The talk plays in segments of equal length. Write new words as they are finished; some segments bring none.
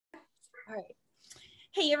All right.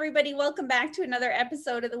 Hey, everybody. Welcome back to another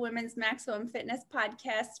episode of the Women's Maximum Fitness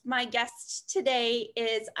Podcast. My guest today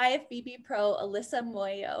is IFBB Pro Alyssa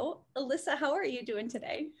Muoio. Alyssa, how are you doing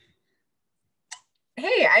today?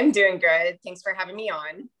 Hey, I'm doing good. Thanks for having me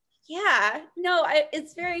on. Yeah, no,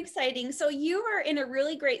 it's very exciting. So you are in a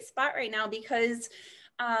really great spot right now because,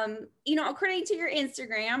 according to your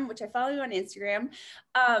Instagram, which I follow you on Instagram,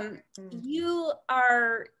 you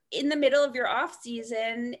are in the middle of your off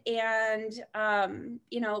season and,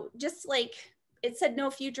 just like it said,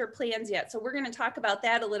 no future plans yet. So we're going to talk about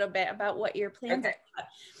that a little bit about what your plans are.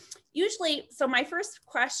 Usually, so my first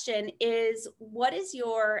question is, what is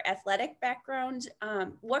your athletic background?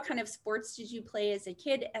 What kind of sports did you play as a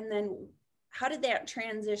kid? And then how did that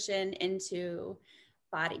transition into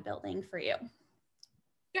bodybuilding for you?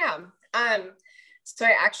 Yeah. So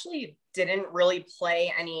I actually didn't really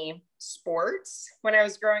play any sports when I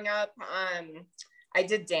was growing up. I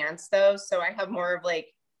did dance though. So I have more of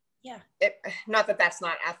like, not that that's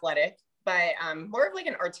not athletic, but more of like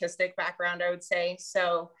an artistic background, I would say.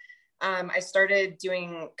 So I started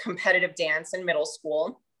doing competitive dance in middle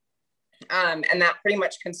school. And that pretty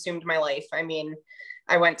much consumed my life. I mean,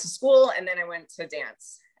 I went to school and then I went to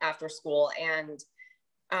dance after school. And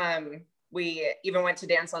we even went to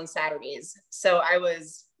dance on Saturdays. So I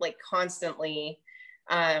was like constantly,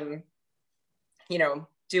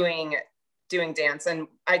 doing dance. And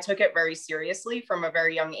I took it very seriously from a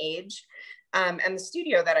very young age. And the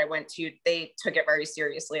studio that I went to, they took it very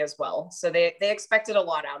seriously as well. So they expected a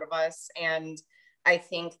lot out of us. And I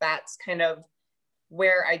think that's kind of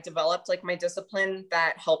where I developed like my discipline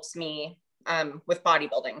that helps me with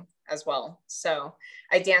bodybuilding as well. So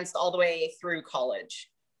I danced all the way through college.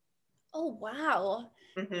 Oh, wow.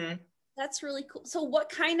 Mm-hmm. That's really cool. So what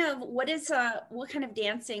kind of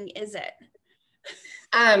dancing is it?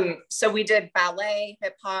 So we did ballet,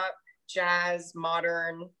 hip hop, jazz,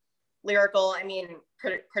 modern, lyrical. I mean,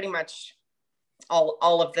 pretty much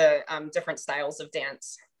all of the different styles of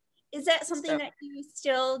dance. Is that something that you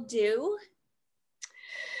still do?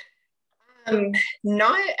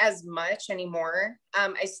 Not as much anymore.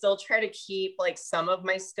 I still try to keep like some of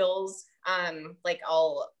my skills. Like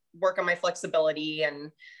I'll work on my flexibility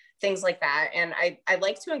and things like that. And I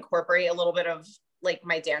like to incorporate a little bit of like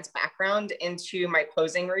my dance background into my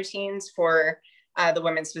posing routines for the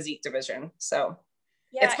women's physique division. So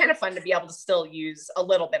it's kind of fun to be able to still use a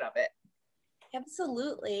little bit of it.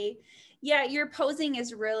 Absolutely. Yeah, your posing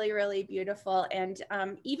is really, really beautiful. And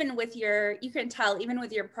even with you can tell, even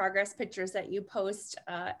with your progress pictures that you post,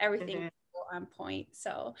 everything is on point.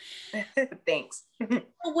 So thanks.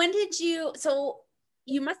 So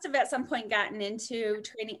you must have at some point gotten into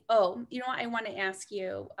training. Oh, you know what? I want to ask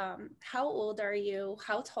you, how old are you?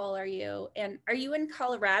 How tall are you? And are you in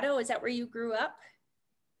Colorado? Is that where you grew up?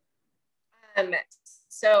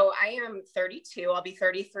 So I am 32. I'll be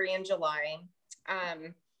 33 in July.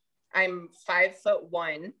 I'm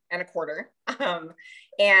 5'1" and a quarter. And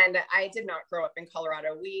I did not grow up in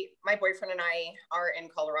Colorado. My boyfriend and I are in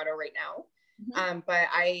Colorado right now. Mm-hmm. But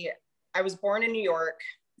I was born in New York.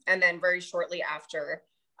 And then very shortly after,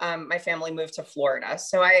 my family moved to Florida.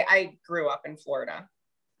 So I grew up in Florida.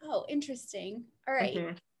 Oh, interesting. All right.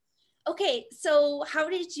 Mm-hmm. Okay. So how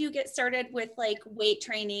did you get started with like weight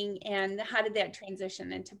training and how did that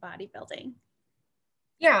transition into bodybuilding?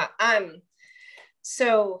 Yeah.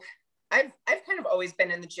 So I've kind of always been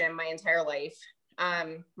in the gym my entire life.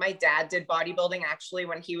 My dad did bodybuilding actually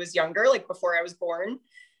when he was younger, like before I was born.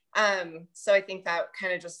 So I think that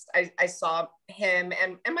kind of just, I saw him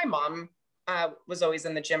and my mom was always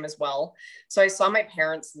in the gym as well. So I saw my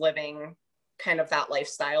parents living kind of that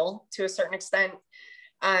lifestyle to a certain extent.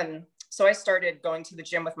 So I started going to the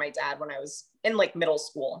gym with my dad when I was in like middle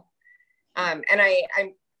school. And I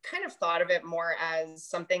kind of thought of it more as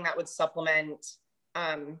something that would supplement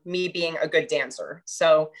me being a good dancer.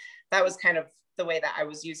 So that was kind of the way that I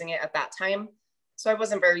was using it at that time. So I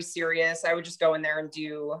wasn't very serious. I would just go in there and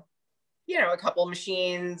do, a couple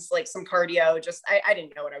machines, like some cardio. Just, I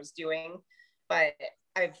didn't know what I was doing, but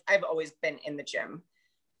I've always been in the gym.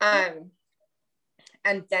 And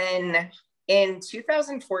then in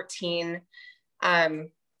 2014,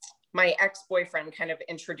 my ex-boyfriend kind of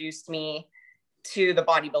introduced me to the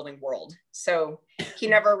bodybuilding world. So he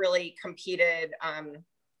never really competed, on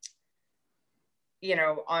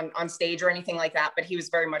stage or anything like that, but he was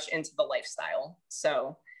very much into the lifestyle.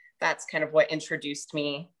 So that's kind of what introduced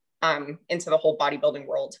me into the whole bodybuilding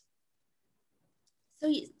world.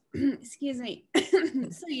 So excuse me.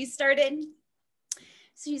 So you started,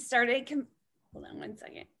 hold on one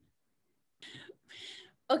second.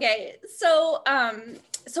 Okay. So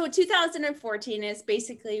 2014 is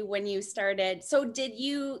basically when you started. So did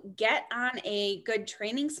you get on a good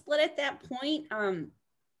training split at that point?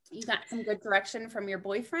 You got some good direction from your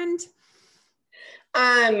boyfriend?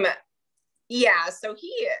 Yeah, so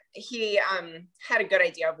he had a good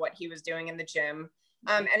idea of what he was doing in the gym.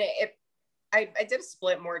 And I did a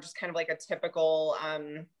split more just kind of like a typical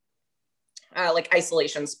like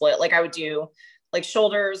isolation split. Like I would do like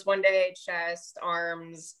shoulders one day, chest,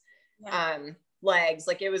 arms, legs.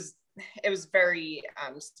 Like it was very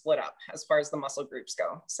split up as far as the muscle groups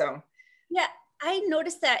go. So yeah, I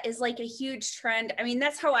noticed that is like a huge trend. I mean,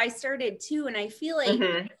 that's how I started too. And I feel like,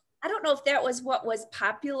 I don't know if that was what was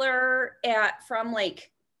popular from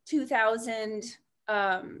like 2010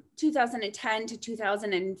 to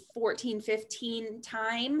 2014, 15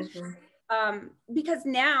 time. Because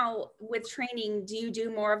now with training, do you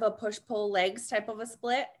do more of a push pull legs type of a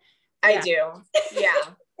split? I do.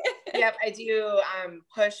 Yeah. Yep. I do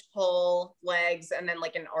push pull legs and then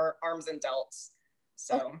like an arms and delts.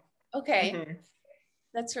 So okay.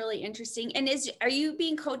 That's really interesting. And are you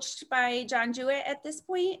being coached by John Jewett at this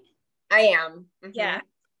point? I am. Yeah.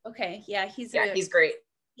 Okay. Yeah. He's great.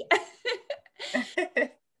 Yeah.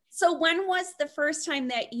 So when was the first time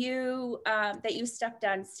that you stepped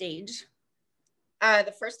on stage?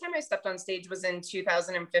 The first time I stepped on stage was in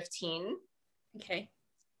 2015. Okay.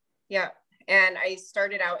 Yeah. And I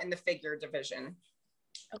started out in the figure division.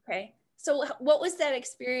 Okay. So what was that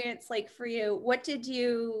experience like for you? What did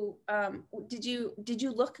you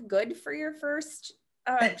look good for your first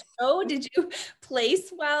show? Did you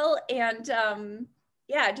place well? And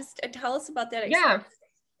just tell us about that experience.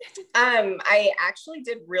 Yeah. I actually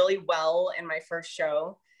did really well in my first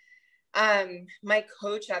show. My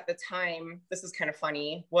coach at the time, this is kind of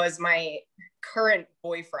funny, was my current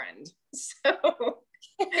boyfriend.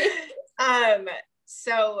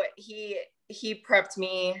 So he prepped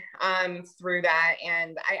me through that,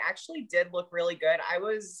 and I actually did look really good.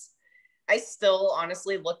 I still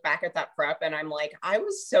honestly look back at that prep and I'm like, I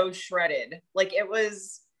was so shredded. Like it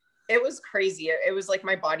was crazy. It was like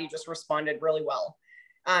my body just responded really well,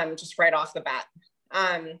 just right off the bat.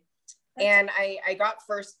 And I got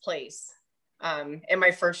first place in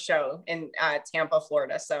my first show in Tampa,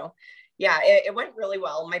 Florida. So yeah, it went really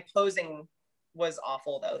well. My posing was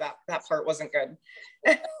awful though. That part wasn't good.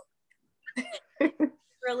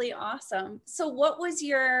 Really awesome. So what was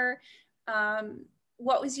your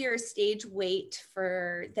stage weight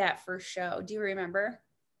for that first show? Do you remember?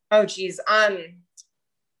 Oh geez. I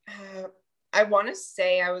want to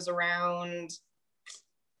say I was around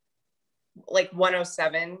like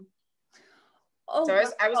 107. Oh, so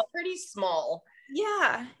I was pretty small.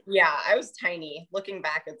 Yeah. Yeah, I was tiny. Looking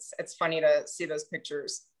back, it's funny to see those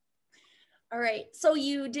pictures. All right. So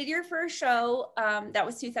you did your first show. That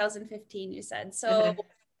was 2015, you said. So,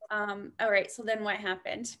 all right. So then what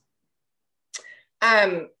happened?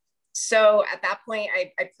 So at that point,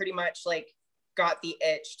 I pretty much like got the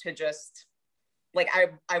itch to just like,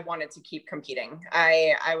 I wanted to keep competing.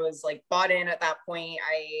 I was like bought in at that point.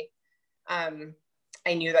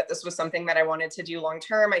 I knew that this was something that I wanted to do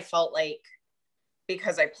long-term. I felt like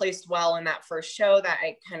because I placed well in that first show that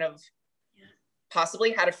I kind of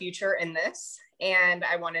possibly had a future in this, and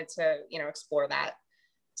I wanted to, explore that.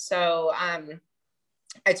 So I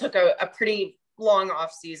took a pretty long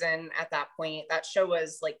off season at that point. That show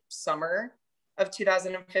was like summer of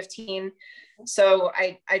 2015. So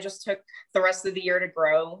I just took the rest of the year to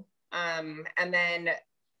grow. And then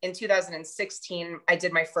in 2016, I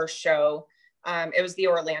did my first show. It was the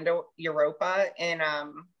Orlando Europa, and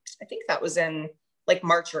I think that was in like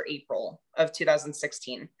March or April of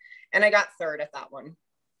 2016. And I got third at that one.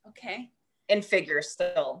 Okay. In figure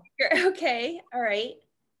still. Okay. All right.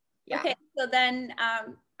 Yeah. Okay. So then,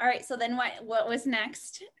 all right. So then what was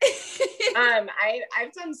next?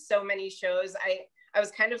 I've done so many shows. I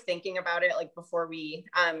was kind of thinking about it like before we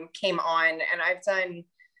came on, and I've done,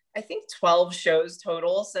 I think 12 shows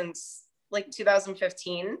total since like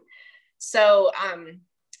 2015. So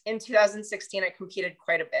in 2016, I competed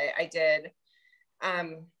quite a bit. I did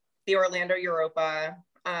the Orlando Europa,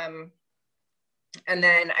 and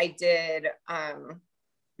then I did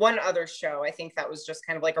one other show. I think that was just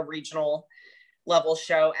kind of like a regional level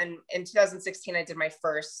show. And in 2016, I did my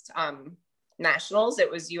first nationals.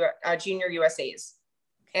 It was Junior USAs.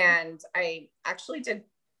 And I actually did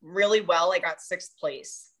really well. I got 6th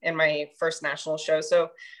place in my first national show. So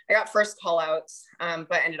I got first call outs,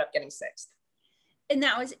 but ended up getting 6th.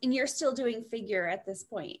 And you're still doing figure at this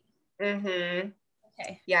point. Mm-hmm.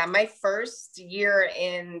 Okay. Yeah. My first year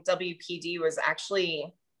in WPD was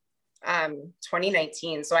actually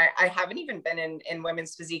 2019. So I haven't even been in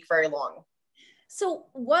women's physique very long. So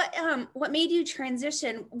what made you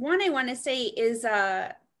transition? One, I want to say is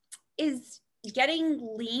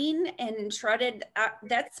getting lean and shredded.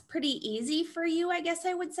 That's pretty easy for you, I guess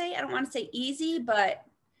I would say. I don't want to say easy, but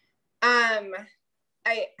I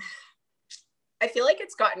feel like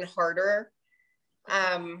it's gotten harder.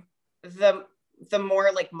 The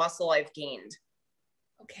more like muscle I've gained.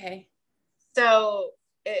 Okay. So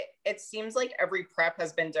it seems like every prep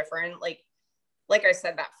has been different. Like I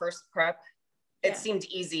said, that first prep, it seemed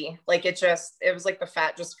easy. Like it was like the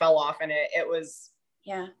fat just fell off, and it was,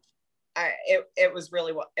 it was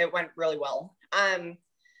really well, it went really well.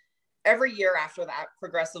 Every year after that,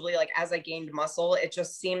 progressively, like as I gained muscle, it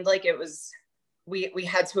just seemed like it was, we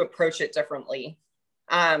had to approach it differently.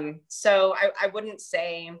 So I wouldn't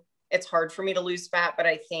say it's hard for me to lose fat, but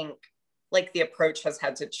I think like the approach has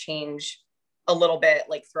had to change a little bit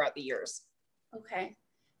like throughout the years. Okay.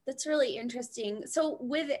 That's really interesting. So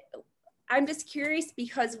I'm just curious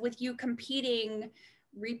because with you competing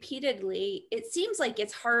repeatedly, it seems like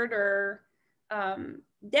it's harder.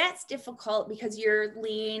 That's difficult because you're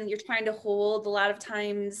lean, you're trying to hold a lot of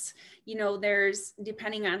times, there's,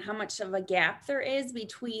 depending on how much of a gap there is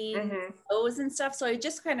between those and stuff. So I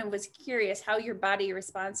just kind of was curious how your body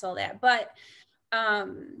responds to all that. But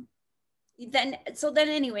then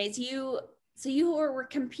anyways, you were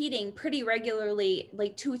competing pretty regularly,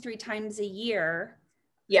 like 2-3 times a year.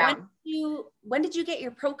 Yeah. When did you get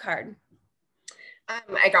your pro card?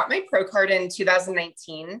 I got my pro card in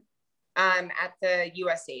 2019 at the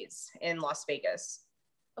USA's in Las Vegas.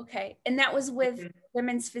 Okay. And that was with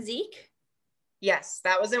women's physique? Yes,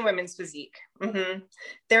 that was in women's physique.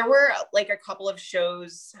 There were like a couple of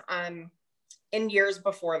shows in years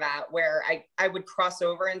before that where I would cross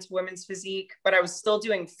over into women's physique, but I was still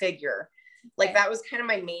doing figure. Like that was kind of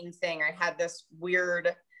my main thing. I had this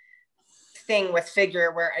weird thing with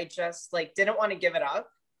figure where I just like didn't want to give it up.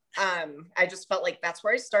 I just felt like that's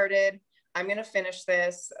where I started. I'm going to finish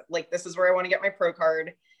this. Like, this is where I want to get my pro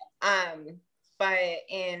card. But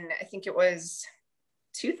I think it was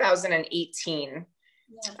 2018,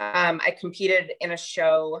 I competed in a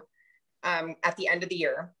show at the end of the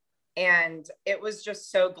year. And it was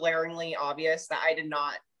just so glaringly obvious that I did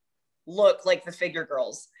not look like the figure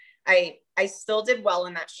girls. I still did well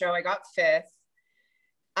in that show. I got 5th.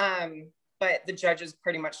 But the judges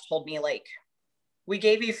pretty much told me, like, we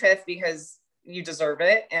gave you 5th because you deserve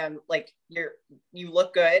it. And like, you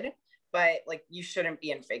look good, but like, you shouldn't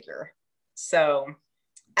be in figure. So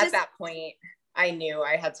at that point, I knew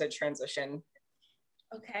I had to transition.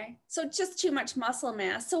 Okay. So just too much muscle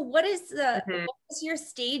mass. So what was your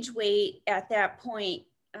stage weight at that point?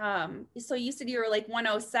 So you said you were like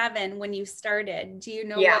 107 when you started. Do you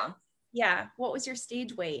know what was your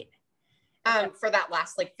stage weight? For that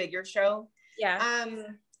last like figure show? Yeah.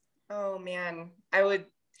 Oh man, I would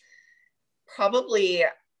probably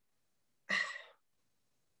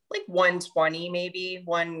like 120, maybe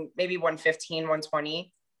 115,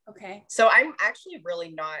 120. Okay. So I'm actually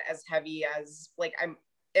really not as heavy as like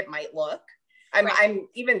it might look. I'm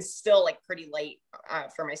even still like pretty light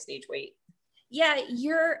for my stage weight. Yeah,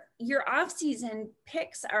 your off-season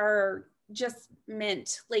pics are just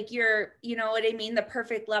mint. Like you know what I mean? The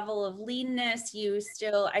perfect level of leanness. You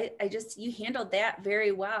handled that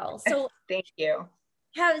very well. So thank you.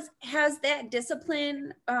 Has that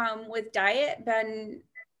discipline with diet been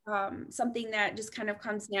something that just kind of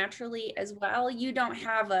comes naturally as well? You don't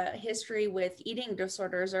have a history with eating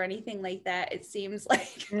disorders or anything like that, it seems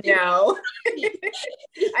like. No.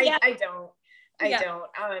 I don't.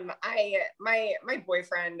 My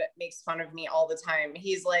boyfriend makes fun of me all the time.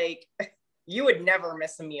 He's like, you would never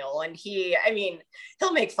miss a meal. And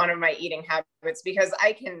he'll make fun of my eating habits because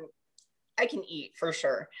I can eat for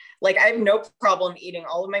sure. Like I have no problem eating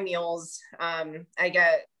all of my meals.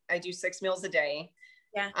 I do 6 meals a day.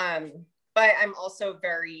 Yeah. But I'm also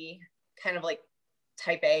very kind of like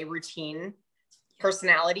type A routine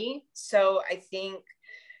personality. So I think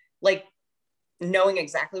like knowing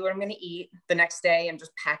exactly what I'm going to eat the next day and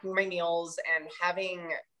just packing my meals and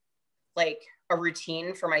having like a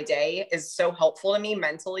routine for my day is so helpful to me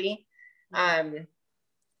mentally.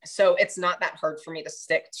 So it's not that hard for me to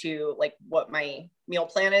stick to like what my meal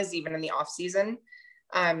plan is, even in the off season.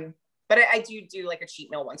 But I do like a cheat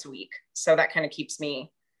meal once a week. So that kind of keeps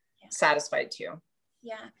me satisfied too.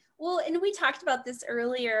 Yeah. Well, and we talked about this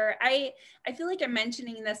earlier. I feel like I'm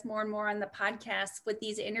mentioning this more and more on the podcast with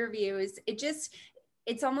these interviews.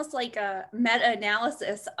 it's almost like a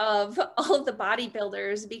meta-analysis of all of the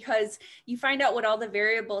bodybuilders, because you find out what all the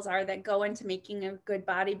variables are that go into making a good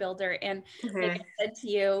bodybuilder. And like I said to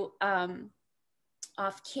you,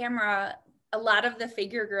 off camera, a lot of the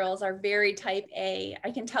figure girls are very type A.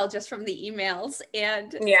 I can tell just from the emails,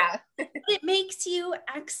 and yeah, it makes you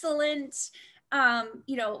excellent.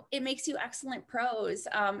 It makes you excellent pros.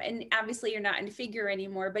 And obviously you're not in figure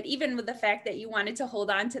anymore, but even with the fact that you wanted to hold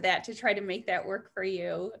on to that to try to make that work for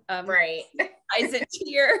you, right. ties into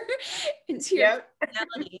your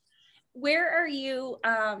personality. Where are you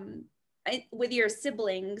with your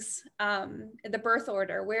siblings, the birth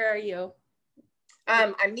order? Where are you?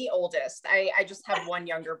 I'm the oldest. I just have one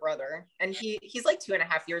younger brother, and he's like 2.5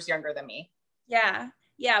 years younger than me.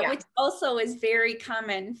 Yeah, which also is very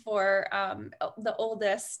common for the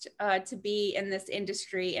oldest to be in this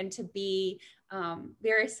industry and to be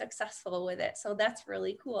very successful with it. So that's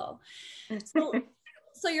really cool.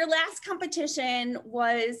 So your last competition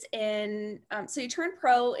was in, so you turned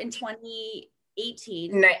pro in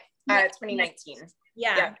 2018. 2019.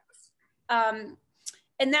 Yeah.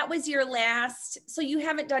 And that was your last, so you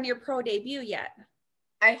haven't done your pro debut yet?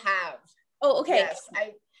 I have. Oh, okay.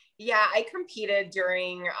 Yes, I competed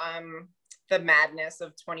during the madness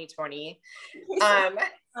of 2020.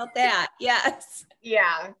 About that, yes.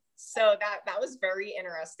 Yeah, so that was very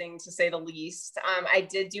interesting, to say the least. I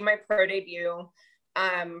did do my pro debut.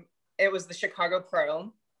 It was the Chicago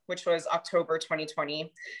Pro, which was October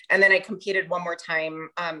 2020. And then I competed one more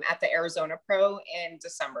time at the Arizona Pro in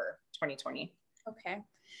December 2020. Okay.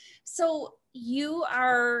 So you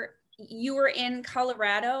were in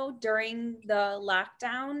Colorado during the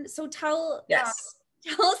lockdown. So tell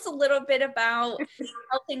us a little bit about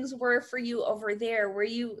how things were for you over there.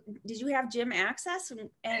 Did you have gym access?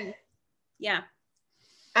 And yeah.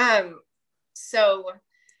 So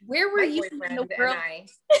where were you when the world, I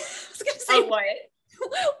was gonna say, what?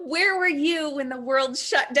 Where were you when the world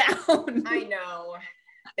shut down? I know.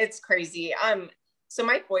 It's crazy. So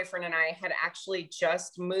my boyfriend and I had actually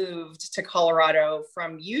just moved to Colorado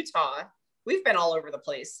from Utah. We've been all over the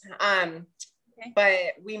place. But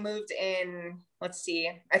we moved in, let's see,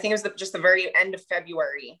 I think it was just the very end of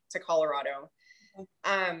February to Colorado.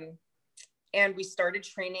 And we started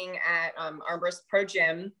training at Armbrust Pro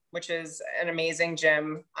Gym, which is an amazing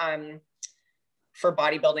gym for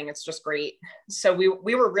bodybuilding. It's just great. So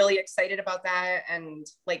we were really excited about that, and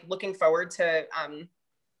like looking forward to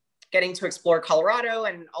getting to explore Colorado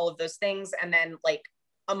and all of those things. And then like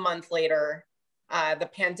a month later, the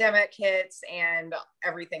pandemic hits and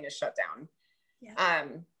everything is shut down. Yeah.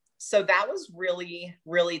 So that was really,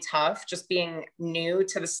 really tough, just being new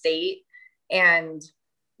to the state and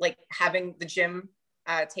like having the gym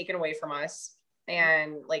taken away from us,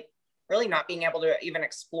 and like really not being able to even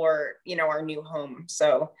explore, our new home.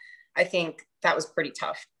 So I think that was pretty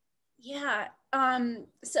tough. Yeah.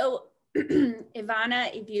 So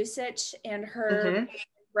Ivana Ibusic and her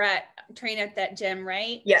Brett train at that gym,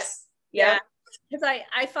 right? Yes. Yeah. Because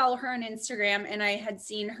I follow her on Instagram, and I had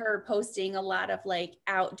seen her posting a lot of like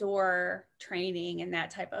outdoor training and that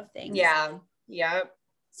type of thing. Yeah. Yeah.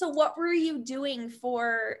 So what were you doing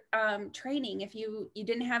for training if you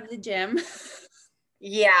didn't have the gym?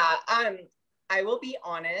 Yeah. I will be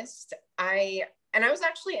honest. I was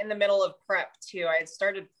actually in the middle of prep too. I had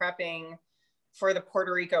started prepping for the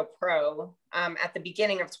Puerto Rico Pro at the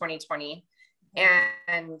beginning of 2020.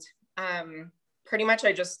 And pretty much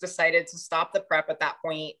I just decided to stop the prep at that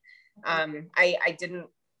point. I didn't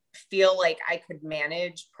feel like I could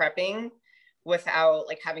manage prepping without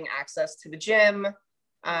like having access to the gym.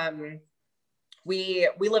 We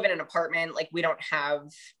live in an apartment, like we don't have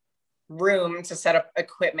room to set up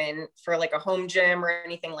equipment for like a home gym or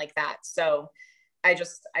anything like that. So I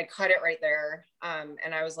cut it right there.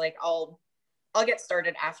 And I was like, I'll get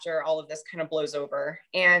started after all of this kind of blows over.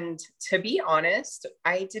 And to be honest,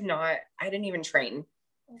 I didn't even train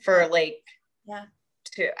for like,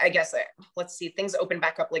 I guess, let's see, things opened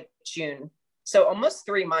back up like June. So almost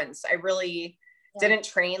 3 months. I really didn't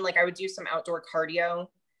train. Like I would do some outdoor cardio.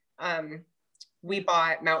 We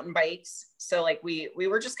bought mountain bikes. So like we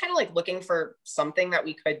were just kind of like looking for something that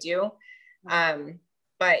we could do.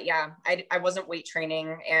 But yeah, I wasn't weight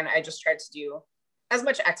training, and I just tried to do as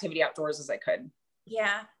much activity outdoors as I could.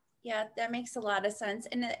 Yeah, that makes a lot of sense.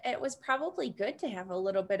 And it was probably good to have a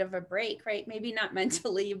little bit of a break, right? Maybe not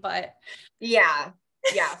mentally, but yeah,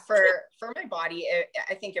 for my body,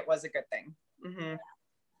 I think it was a good thing. Mm-hmm.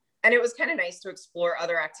 And it was kind of nice to explore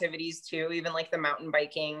other activities too, even like the mountain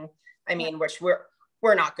biking. I mean, which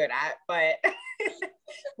we're not good at, but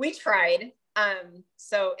we tried.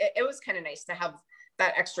 So it was kind of nice to have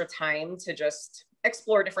that extra time to just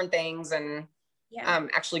explore different things and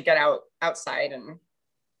actually get outside and,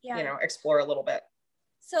 explore a little bit.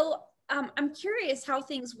 So I'm curious how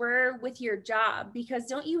things were with your job, because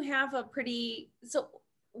don't you have so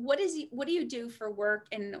what do you do for work,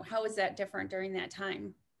 and how is that different during that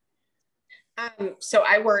time? So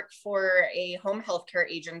I work for a home healthcare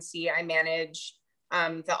agency. I manage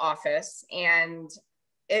the office, and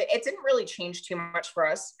it didn't really change too much for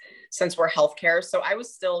us since we're healthcare. So I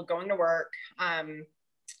was still going to work. I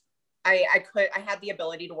had the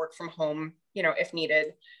ability to work from home, if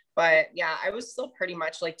needed, but yeah, I was still pretty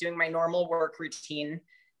much like doing my normal work routine.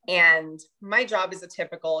 And my job is a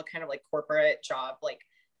typical kind of like corporate job. Like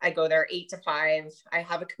I go there 8 to 5. I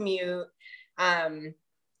have a commute. And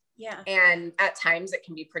at times it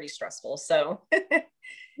can be pretty stressful. So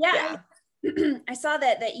yeah. I saw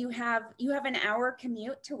that you have an hour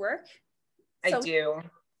commute to work. So, I do.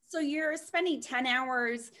 So you're spending 10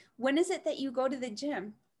 hours. When is it that you go to the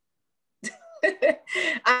gym?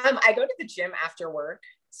 I go to the gym after work.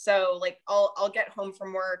 So like I'll get home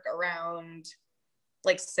from work around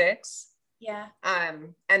like 6. Yeah.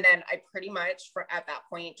 And then I pretty much at that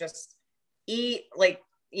point just eat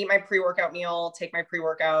my pre-workout meal, take my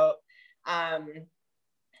pre-workout, and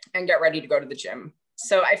get ready to go to the gym.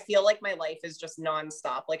 So I feel like my life is just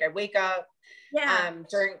nonstop. Like I wake up,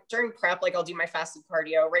 during prep, like I'll do my fasted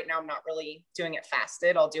cardio. Right now I'm not really doing it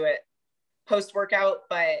fasted. I'll do it post-workout,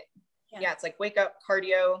 but it's like wake up,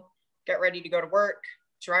 cardio, get ready to go to work,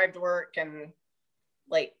 drive to work. And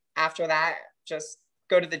like after that, just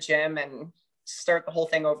go to the gym and start the whole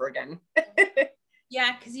thing over again.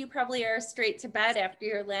 Yeah. Cause you probably are straight to bed after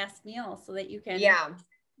your last meal so that you can get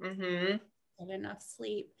enough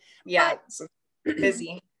sleep. Yeah.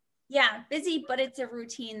 Busy. Yeah, busy, but it's a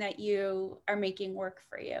routine that you are making work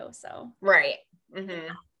for you. So right.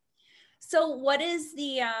 So what's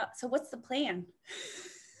the plan?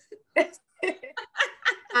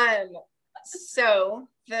 So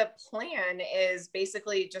the plan is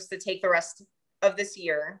basically just to take the rest of this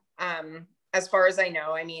year. As far as I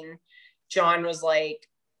know, I mean, John was like,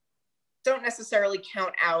 don't necessarily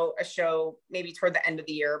count out a show maybe toward the end of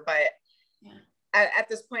the year, but at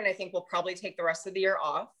this point, I think we'll probably take the rest of the year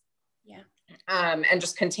off. Yeah. And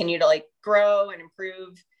just continue to like grow and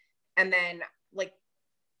improve. And then like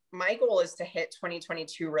my goal is to hit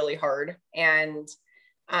 2022 really hard. And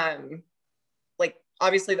like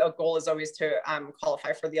obviously the goal is always to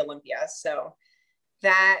qualify for the Olympia. So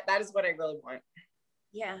that is what I really want.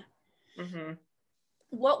 Yeah.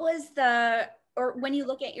 What was or when you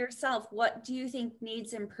look at yourself, what do you think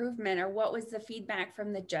needs improvement, or what was the feedback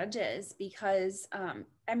from the judges? Because,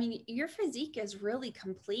 I mean, your physique is really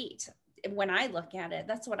complete when I look at it.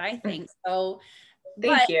 That's what I think. So,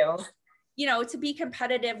 Thank you. To be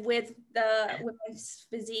competitive with the women's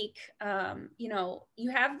physique, you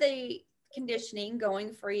have the conditioning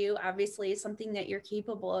going for you, obviously something that you're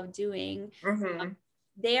capable of doing.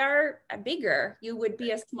 They are bigger. You would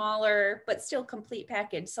be a smaller, but still complete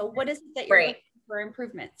package. So what is it that you're looking for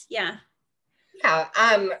improvements? Yeah.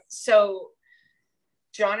 So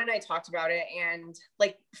John and I talked about it, and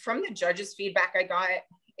like from the judges' feedback I got,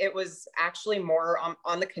 it was actually more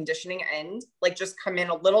on the conditioning end, like just come in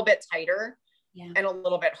a little bit tighter and a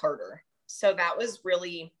little bit harder. So that was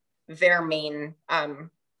really their main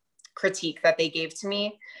critique that they gave to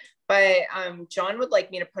me. But John would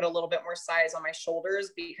like me to put a little bit more size on my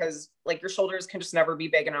shoulders, because like your shoulders can just never be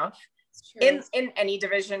big enough in any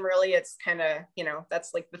division, really. It's kind of,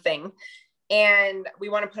 that's like the thing. And we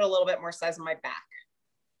want to put a little bit more size on my back.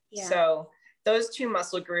 So those two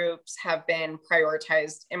muscle groups have been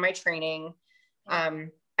prioritized in my training.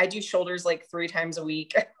 I do shoulders like 3 times a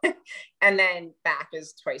week and then back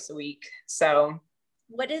is twice a week. So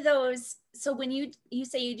what are those? So when you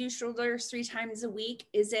say you do shoulders 3 times a week,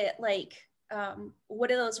 is it like, what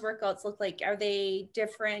do those workouts look like? Are they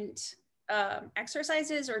different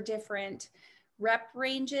exercises or different rep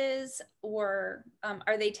ranges, or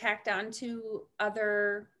are they tacked on to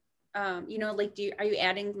other, like are you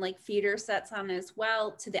adding like feeder sets on as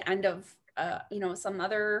well to the end of, some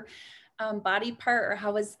other body part, or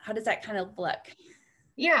how does that kind of look?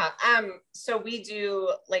 So we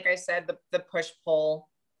do, like I said, the push-pull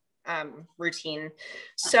routine.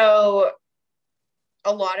 So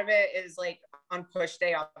a lot of it is like on push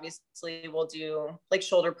day, obviously we'll do like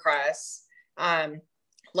shoulder press.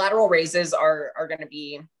 Lateral raises are going to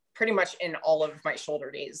be pretty much in all of my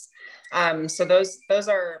shoulder days. So those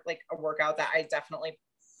are like a workout that I definitely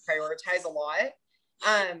prioritize a lot.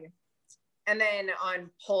 And then on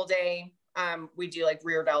pull day, we do like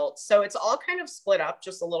rear delts. So it's all kind of split up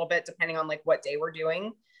just a little bit depending on like what day we're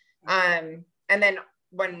doing. And then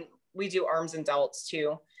when we do arms and delts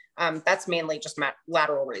too. That's mainly just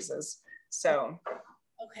lateral raises. So,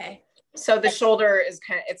 okay. So the shoulder is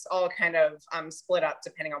it's all kind of split up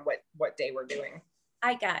depending on what day we're doing.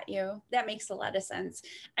 I got you. That makes a lot of sense.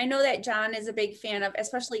 I know that John is a big fan of,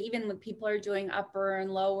 especially even when people are doing upper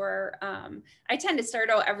and lower. I tend to start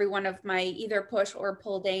out every one of my either push or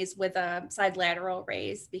pull days with a side lateral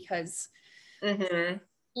raise because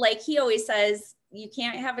like he always says, you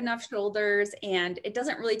can't have enough shoulders and it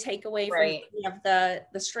doesn't really take away from any of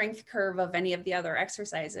the strength curve of any of the other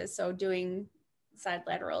exercises. So doing side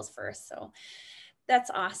laterals first. So that's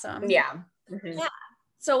awesome. Yeah. Yeah.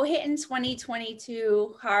 So hitting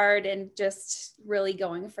 2022 hard and just really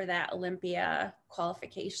going for that Olympia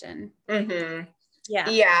qualification. Yeah.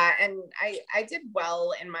 Yeah. And I did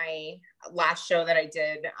well in my last show that I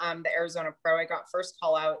did, the Arizona Pro. I got first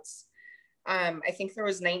call outs. I think there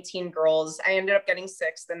was 19 girls. I ended up getting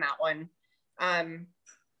 6th in that one. And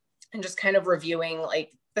just kind of reviewing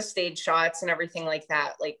like the stage shots and everything like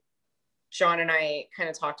that. Like John and I kind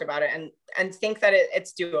of talked about it and think that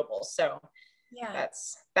it's doable. So yeah,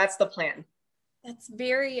 that's the plan. That's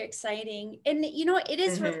very exciting. And, you know, it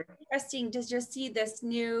is really interesting to just see this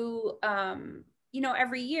new, you know,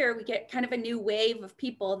 every year we get kind of a new wave of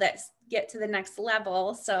people that get to the next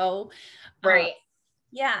level. So,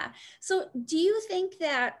 yeah. So do you think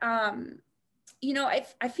that, you know, I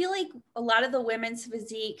feel like a lot of the women's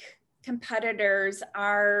physique competitors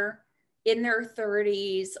are in their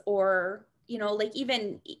 30s or, you know, like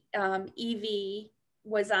even Evie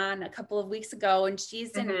was on a couple of weeks ago and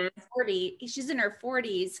she's in her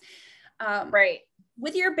 40s.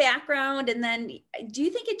 With your background, and then do you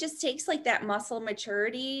think it just takes like that muscle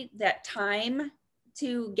maturity, that time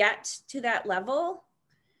to get to that level?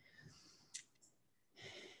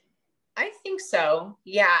 I think so.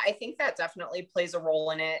 Yeah, I think that definitely plays a role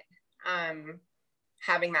in it.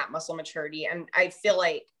 Having that muscle maturity. And I feel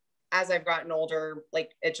like as I've gotten older,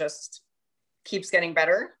 like it just keeps getting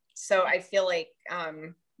better. So I feel like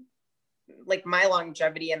my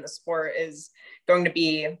longevity in the sport is going to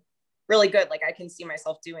be really good. Like I can see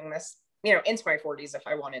myself doing this, you know, into my 40s if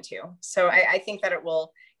I wanted to. So I think that it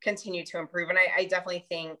will continue to improve. And I definitely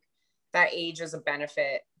think that age is a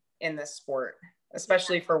benefit in this sport,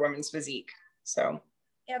 especially for women's physique. So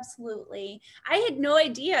absolutely. I had no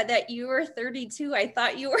idea that you were 32. I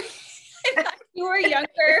thought you were I thought you were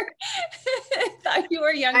younger. I thought you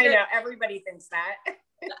were younger. I know, everybody thinks that.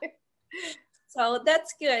 So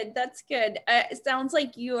that's good. That's good. It sounds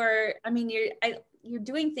like you're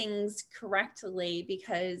doing things correctly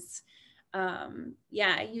because,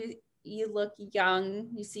 yeah, you look young,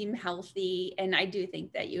 you seem healthy, and I do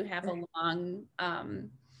think that you have a long,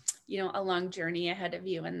 you know, a long journey ahead of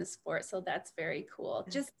you in the sport. So that's very cool.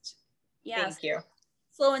 Just, yeah. Thank you.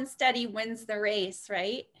 Slow and steady wins the race,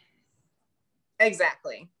 right?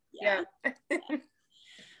 Exactly. Yeah.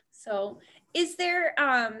 So is there,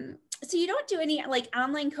 so you don't do any like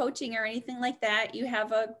online coaching or anything like that? You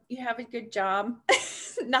have a good job.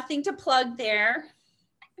 Nothing to plug there.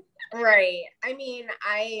 Right. I mean,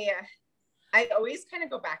 I always kind of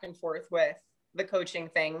go back and forth with the coaching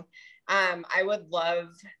thing. I would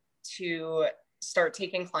love to start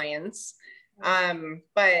taking clients.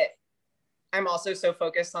 But I'm also so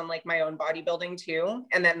focused on like my own bodybuilding too.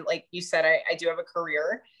 And then like you said, I do have a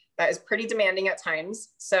career that is pretty demanding at times.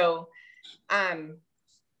 So,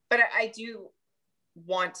 but I do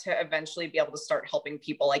want to eventually be able to start helping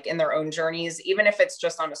people like in their own journeys, even if it's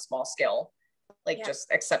just on a small scale, like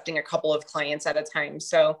just accepting a couple of clients at a time.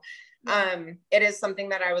 So, it is something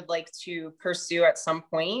that I would like to pursue at some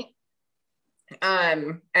point.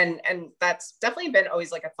 And that's definitely been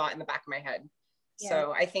always like a thought in the back of my head.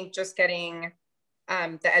 So I think just getting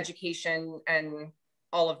the education and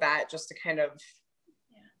all of that just to kind of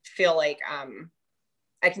feel like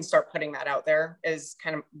I can start putting that out there is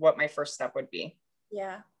kind of what my first step would be.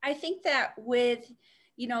 Yeah, I think that with,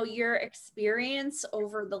 you know, your experience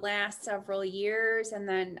over the last several years, and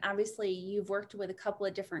then obviously you've worked with a couple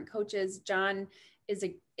of different coaches. John is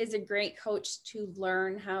a great coach to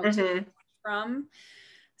learn how to coach from.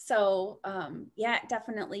 So yeah, it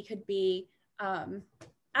definitely could be. I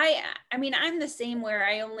mean, I'm the same where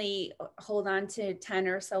I only hold on to 10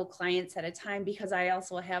 or so clients at a time because I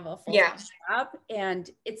also have a full job, and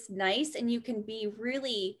it's nice. And you can be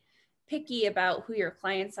really picky about who your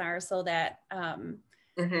clients are so that,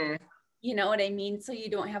 you know what I mean? So you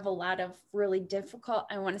don't have a lot of really difficult,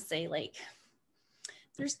 I want to say like,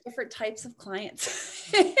 there's different types of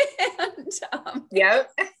clients. And, so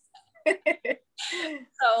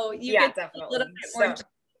you get definitely. a little bit more,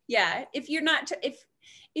 if you're not, if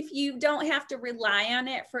if you don't have to rely on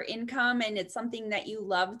it for income and it's something that you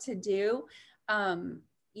love to do,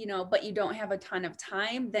 you know, but you don't have a ton of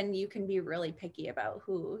time, then you can be really picky about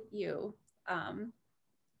who you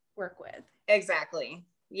work with. Exactly.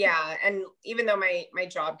 Yeah. And even though my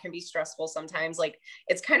job can be stressful sometimes, like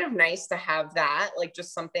it's kind of nice to have that, like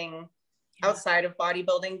just something outside of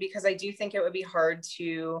bodybuilding, because I do think it would be hard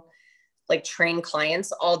to like train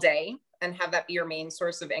clients all day and have that be your main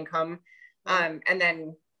source of income. And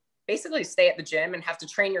then basically stay at the gym and have to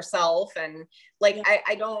train yourself. And like,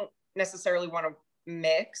 I don't necessarily want to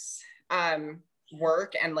mix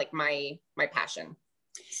work and like my passion.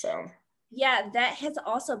 So yeah, that has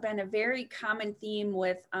also been a very common theme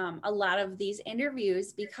with a lot of these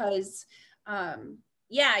interviews, because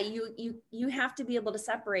yeah, you have to be able to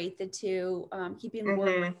separate the two, keeping the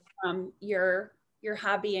work from your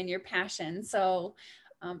hobby and your passion. So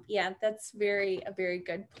yeah, that's a very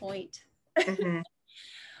good point.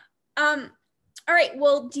 All right,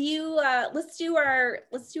 well, do you let's do our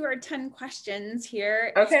 10 questions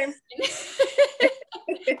here. Okay.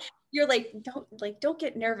 You're like, don't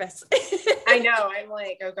get nervous. I know. I'm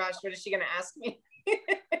like, oh gosh, what is she gonna ask me?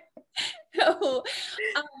 So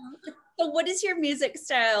what is your music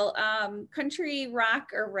style? Country,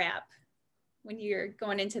 rock, or rap when you're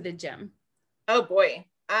going into the gym? Oh boy.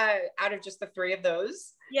 Out of just the three of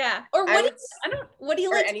those. Yeah. Or what do you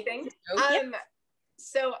like? Anything?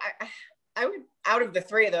 So I would, out of the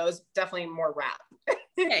three of those, definitely more rap.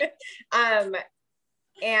 Okay.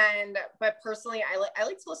 But personally, I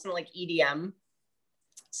like to listen to like EDM.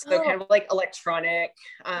 So kind of like electronic,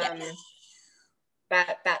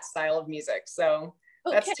 that style of music. So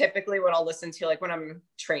that's typically what I'll listen to like when I'm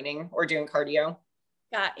training or doing cardio.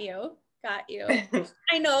 Got you.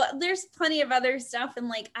 I know there's plenty of other stuff. And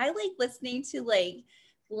like, I like listening to like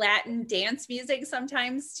Latin dance music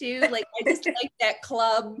sometimes too. Like I just like that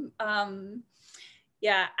club.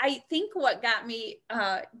 Yeah, I think what got me,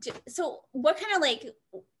 so what kind of like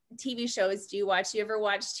TV shows do you watch? Do you ever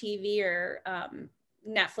watch TV or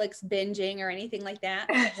Netflix binging or anything like that?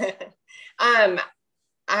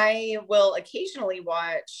 I will occasionally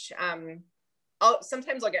watch,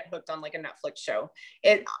 sometimes I'll get hooked on like a Netflix show.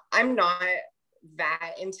 I'm not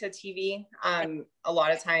that into TV. A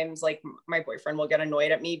lot of times like my boyfriend will get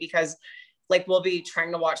annoyed at me because like we'll be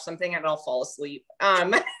trying to watch something and I'll fall asleep.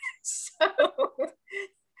 So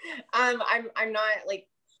I'm not like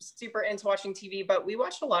super into watching TV, but we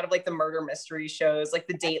watched a lot of like the murder mystery shows, like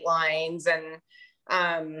the Datelines, and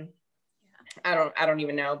I don't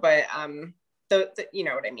even know, but the you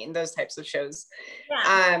know what I mean, those types of shows.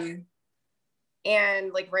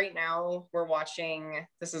 And like right now we're watching,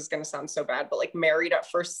 this is going to sound so bad, but like Married at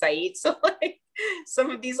First Sight. So like some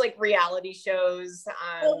of these like reality shows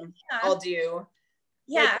I'll do.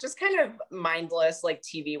 Like just kind of mindless like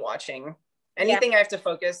TV watching. Anything I have to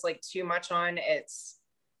focus like too much on, it's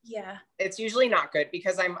usually not good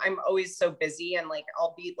because I'm always so busy, and like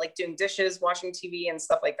I'll be like doing dishes, watching TV and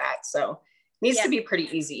stuff like that. So it needs to be pretty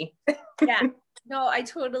easy. No, I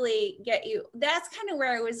totally get you. That's kind of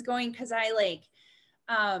where I was going, because I like,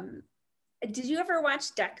 did you ever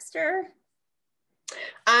watch Dexter?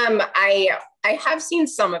 I have seen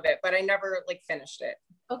some of it, but I never like finished it.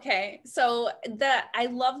 Okay, so I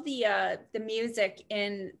love the music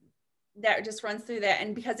in that just runs through that,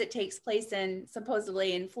 and because it takes place in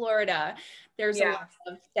supposedly in Florida, there's a lot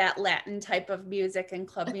of that Latin type of music and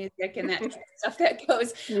club music and that type of stuff that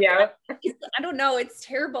goes. I don't know, it's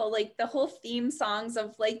terrible. Like the whole theme songs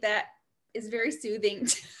of like that is very soothing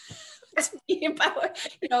to me about,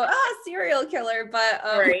 you know, serial killer, but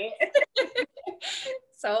right.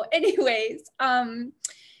 So anyways,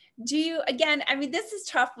 do you, again, I mean, this is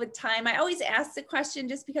tough with time. I always ask the question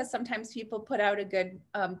just because sometimes people put out a good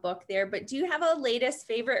book there, but do you have a latest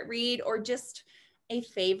favorite read or just a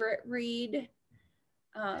favorite read?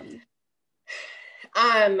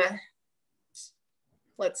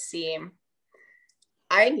 Let's see.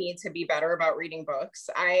 I need to be better about reading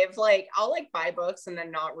books. I'll like buy books and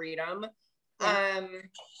then not read them.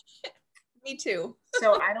 Me too.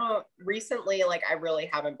 So recently, like I really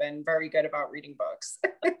haven't been very good about reading books.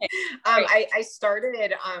 I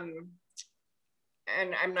started,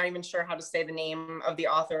 and I'm not even sure how to say the name of the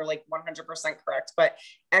author, like 100% correct, but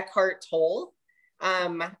Eckhart Tolle,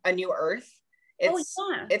 A New Earth.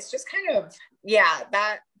 It's just kind of,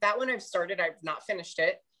 that one I've started, I've not finished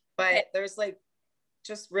it, but there's like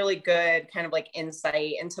just really good kind of like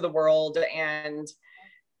insight into the world and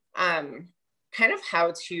kind of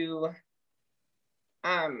how to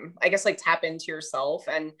I guess like tap into yourself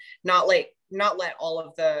and not let all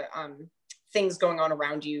of the things going on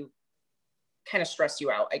around you kind of stress you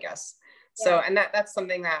out, I guess. So, and that's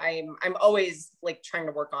something that I'm always like trying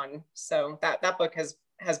to work on. So that book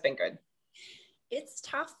has been good. It's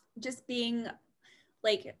tough just being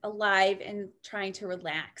like alive and trying to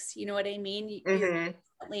relax. You know what I mean? You're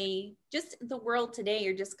constantly, just the world today,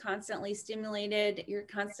 you're just constantly stimulated. You're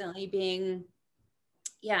constantly being,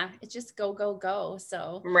 it's just go, go, go.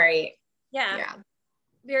 So, right. Yeah.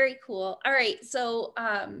 Very cool. All right. So,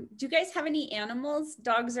 do you guys have any animals,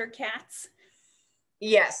 dogs or cats?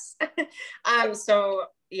 Yes. So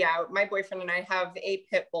yeah, my boyfriend and I have a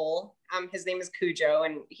pit bull. His name is Cujo,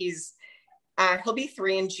 and he'll be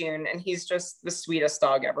 3 in June, and he's just the sweetest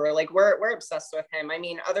dog ever. Like we're obsessed with him. I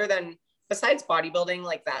mean, besides bodybuilding,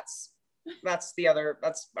 like that's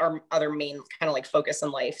our other main kind of like focus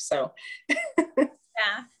in life. So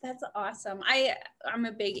yeah, that's awesome. I'm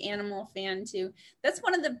a big animal fan too. That's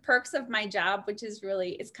one of the perks of my job, which is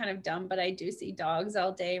really, it's kind of dumb, but I do see dogs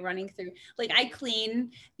all day running through. Like I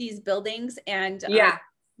clean these buildings and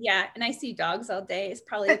and I see dogs all day. It's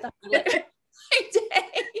probably the highlight of my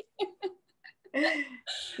day.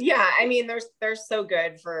 Yeah, I mean, they're so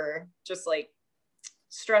good for just like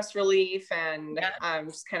stress relief and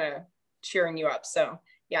just kind of cheering you up. So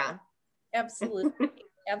yeah, absolutely.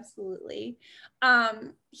 Absolutely.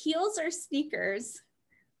 Heels or sneakers?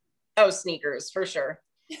 Oh, sneakers for sure.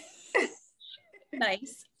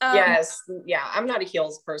 Nice. Yes. Yeah. I'm not a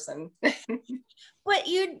heels person. But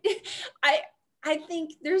I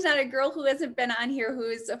think there's not a girl who hasn't been on here who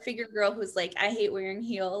is a figure girl who's like, I hate wearing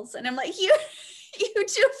heels. And I'm like, you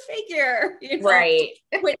do figure, you know? Right.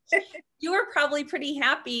 Which you were probably pretty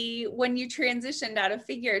happy when you transitioned out of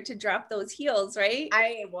figure to drop those heels, right?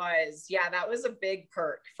 I was. Yeah, that was a big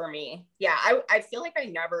perk for me. Yeah, I feel like I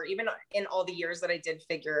never, even in all the years that I did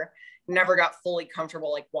figure, never got fully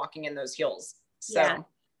comfortable like walking in those heels. So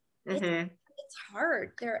it's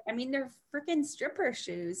hard. They're freaking stripper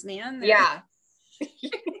shoes, man. Get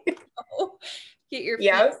your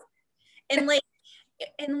feet.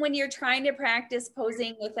 And when you're trying to practice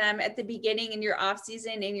posing with them at the beginning in your off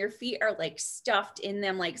season and your feet are like stuffed in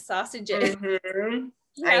them like sausages.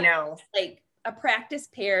 I know. Like a practice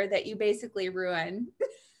pair that you basically ruin.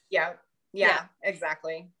 Yeah,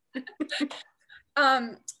 exactly.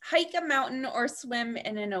 Hike a mountain or swim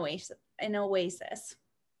in an oasis.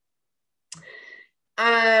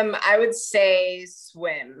 I would say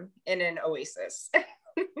swim in an oasis.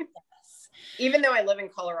 Even though I live in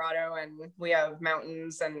Colorado and we have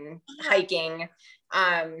mountains and hiking,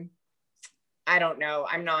 I don't know.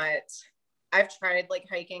 I've tried like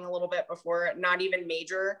hiking a little bit before, not even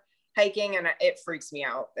major hiking, and it freaks me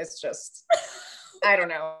out. It's just, I don't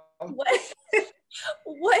know. What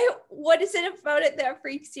is it about it that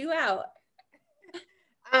freaks you out?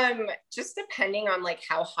 Just depending on like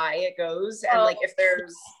how high it goes and like if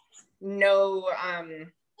there's no,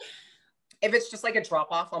 if it's just like a drop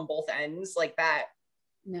off on both ends like that.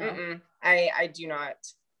 No, I do not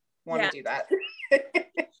want to do that.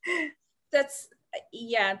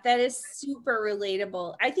 That is super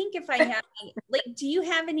relatable. I think if I have like, do you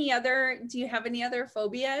have any other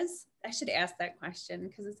phobias? I should ask that question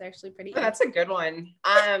because it's actually pretty. That's a good one.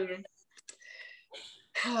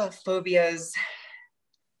 Phobias.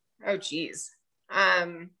 Oh geez.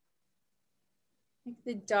 Like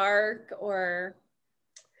the dark or.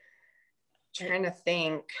 Trying to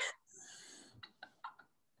think.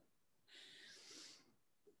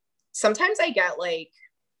 Sometimes I get like,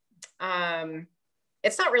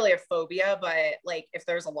 it's not really a phobia, but like if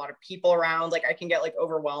there's a lot of people around, like I can get like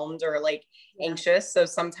overwhelmed or like anxious. So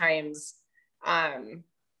sometimes,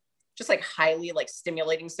 just like highly like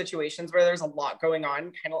stimulating situations where there's a lot going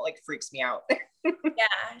on kind of like freaks me out.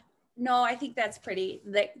 Yeah. No, I think that's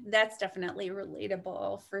that's definitely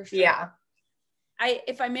relatable for sure. Yeah.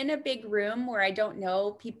 If I'm in a big room where I don't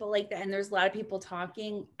know people like that and there's a lot of people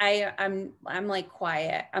talking, I'm like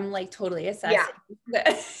quiet. I'm like totally assessing.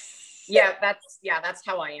 Yeah. That's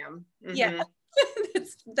how I am. Mm-hmm. Yeah.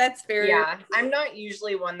 that's very. Yeah. I'm not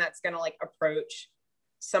usually one that's going to like approach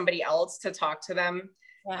somebody else to talk to them.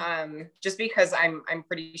 Just because I'm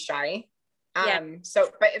pretty shy.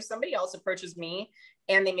 So, but if somebody else approaches me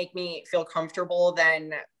and they make me feel comfortable,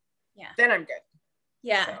 then I'm good.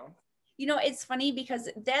 Yeah. So. You know, it's funny because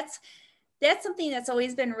that's something that's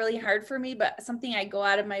always been really hard for me, but something I go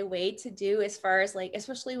out of my way to do as far as like,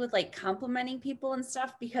 especially with like complimenting people and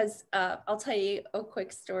stuff, because I'll tell you a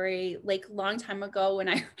quick story. Like a long time ago when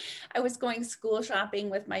I was going school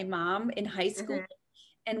shopping with my mom in high school,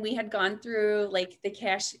 and we had gone through like the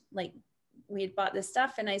cash, like we had bought this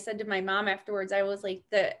stuff. And I said to my mom afterwards, I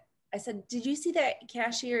said, did you see that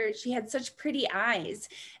cashier? She had such pretty eyes.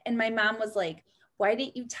 And my mom was like, why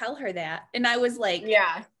didn't you tell her that? And I was like,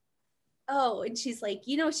 oh, and she's like,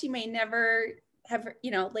 you know, she may never have, you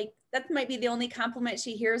know, like that might be the only compliment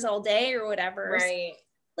she hears all day or whatever. Right. So,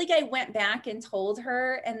 like I went back and told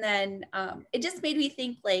her, and then it just made me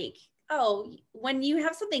think like, oh, when you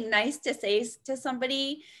have something nice to say to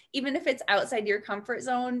somebody, even if it's outside your comfort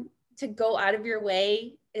zone, to go out of your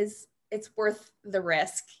way it's worth the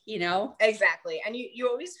risk, you know? Exactly. And you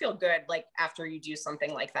always feel good like after you do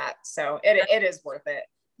something like that. So it is worth it.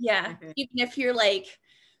 Yeah. Mm-hmm. Even if you're like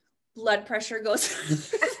blood pressure goes through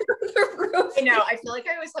the roof. I know. I feel like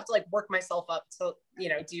I always have to like work myself up to, you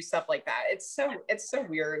know, do stuff like that. It's so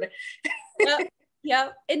weird. Yep.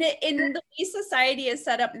 Yep. And in the way society is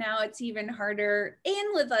set up now, it's even harder. And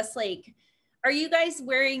with us, like, are you guys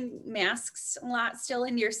wearing masks a lot still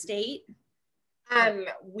in your state?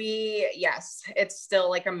 Yes, it's still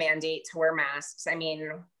like a mandate to wear masks. I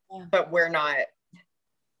mean, yeah. But we're not,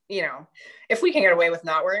 you know, if we can get away with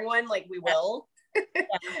not wearing one, like we will.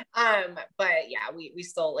 Yeah. But yeah, we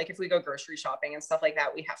still, like if we go grocery shopping and stuff like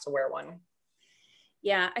that, we have to wear one.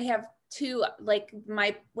 Yeah, I have two, like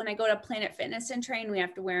when I go to Planet Fitness and train, we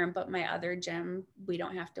have to wear them, but my other gym, we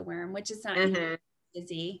don't have to wear them, which is not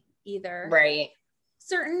easy either. Right.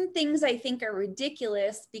 Certain things I think are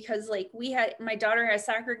ridiculous because like my daughter had a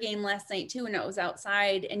soccer game last night too, and it was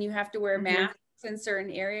outside and you have to wear masks in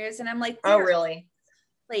certain areas. And I'm like, oh, really?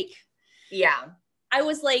 Like, yeah. I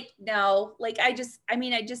was like, no, like, I just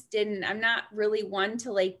didn't, I'm not really one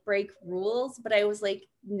to like break rules, but I was like,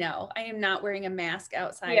 no, I am not wearing a mask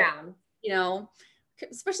outside. Yeah. You know,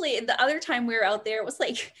 especially the other time we were out there, it was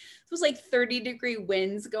like 30-degree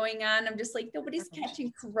winds going on. I'm just like, nobody's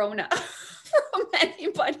catching corona from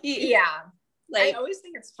anybody. Yeah. Like, I always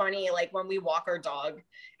think it's funny, like when we walk our dog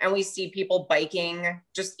and we see people biking,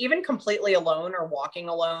 just even completely alone or walking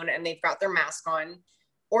alone, and they've got their mask on,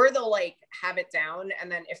 or they'll like have it down.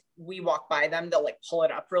 And then if we walk by them, they'll like pull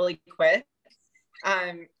it up really quick.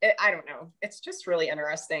 I don't know. It's just really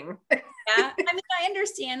interesting. Yeah. I mean, I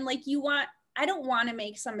understand, like I don't want to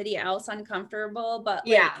make somebody else uncomfortable, but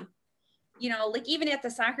like, yeah, you know, like even at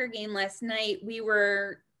the soccer game last night,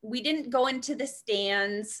 we didn't go into the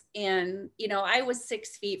stands, and, you know, I was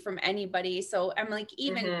 6 feet from anybody. So I'm like,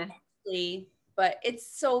 even, but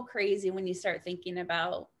it's so crazy when you start thinking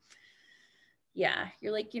about, yeah,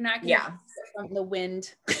 you're like, you're not going to from the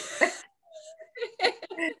wind.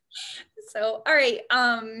 So, all right.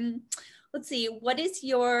 Let's see. What is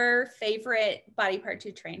your favorite body part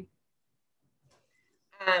to train?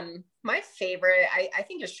 My favorite, I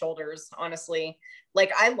think is shoulders, honestly.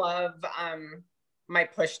 Like I love, my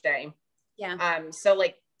push day. Yeah. So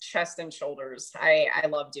like chest and shoulders, I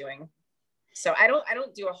love doing. So I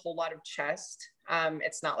don't do a whole lot of chest.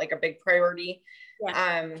 It's not like a big priority.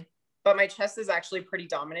 Yeah. But my chest is actually pretty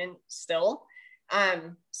dominant still.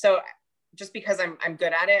 So just because I'm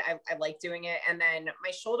good at it, I like doing it. And then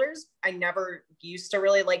my shoulders, I never used to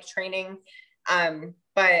really like training.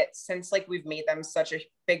 But since like we've made them such a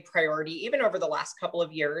big priority, even over the last couple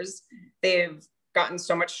of years, they've gotten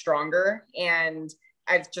so much stronger, and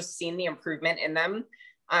I've just seen the improvement in them.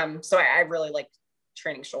 So I really like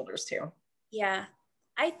training shoulders too. Yeah.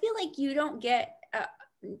 I feel like you don't get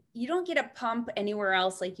a pump anywhere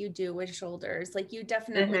else like you do with shoulders. Like you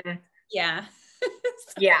definitely, yeah. So,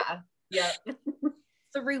 yeah. Yeah.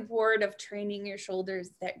 The reward of training your shoulders,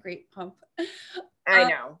 that great pump. I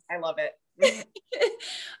know. I love it.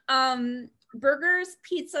 Burgers,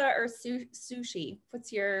 pizza, or sushi?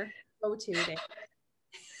 What's your go-to there?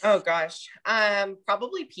 Oh gosh.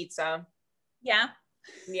 Probably pizza. Yeah.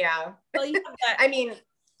 Yeah. Well, you have that. I mean,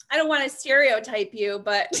 I don't want to stereotype you,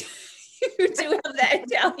 but you do have that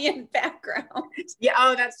Italian background. Yeah.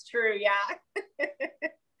 Oh, that's true. Yeah.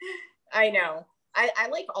 I know. I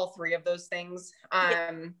like all three of those things.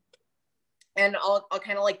 And I'll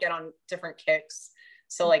kind of like get on different kicks.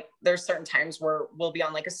 So like there's certain times where we'll be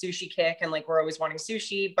on like a sushi kick, and like we're always wanting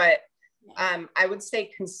sushi, but I would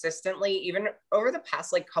say consistently, even over the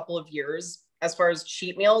past like couple of years, as far as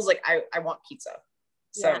cheat meals, like I want pizza.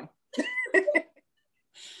 So yeah.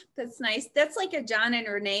 That's nice. That's like a John and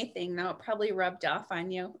Renee thing, though. It probably rubbed off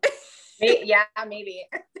on you. Yeah, maybe.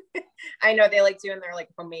 I know they like doing their like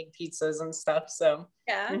homemade pizzas and stuff. So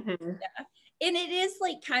yeah. Yeah. And it is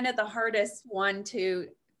like kind of the hardest one to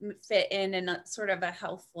fit in a sort of a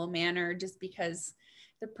healthful manner, just because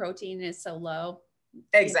the protein is so low.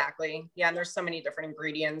 Exactly. Yeah. And there's so many different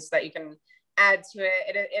ingredients that you can add to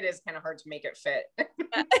it. It is kind of hard to make it fit.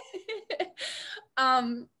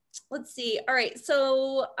 Let's see. All right.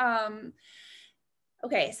 So,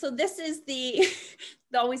 okay. So this is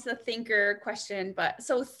always the thinker question, but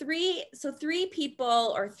so three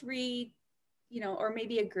people or three you know, or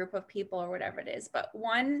maybe a group of people or whatever it is, but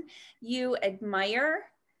one you admire,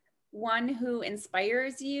 one who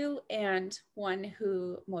inspires you, and one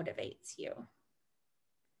who motivates you?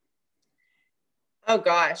 Oh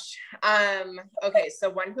gosh. Okay. So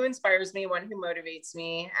one who inspires me, one who motivates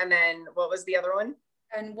me. And then what was the other one?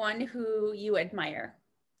 And one who you admire.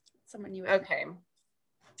 Someone you admire. Okay.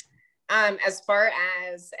 As far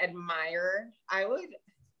as admire,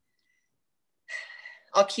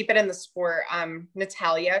 I'll keep it in the sport.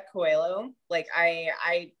 Natalia Coelho. Like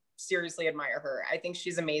I seriously admire her. I think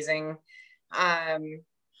she's amazing.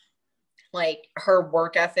 Like her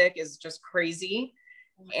work ethic is just crazy.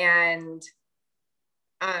 And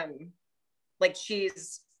like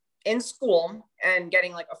she's in school and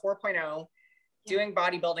getting like a 4.0, doing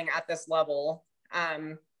bodybuilding at this level.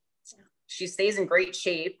 She stays in great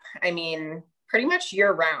shape. I mean, pretty much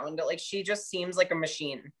year round. Like she just seems like a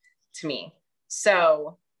machine to me.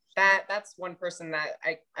 So that's one person that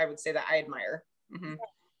I would say that I admire. Mm-hmm.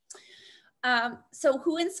 So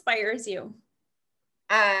who inspires you?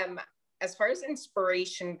 As far as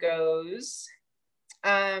inspiration goes,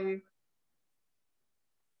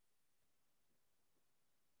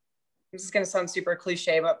 this is going to sound super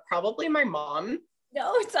cliche, but probably my mom.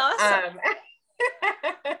 No, it's awesome.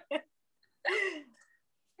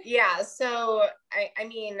 Yeah. So I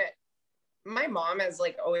mean, my mom has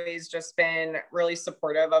like always just been really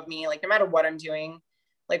supportive of me, like no matter what I'm doing,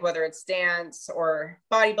 like whether it's dance or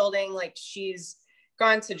bodybuilding, like she's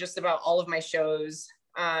gone to just about all of my shows.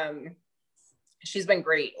 She's been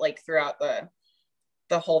great, like throughout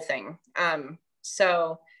the whole thing.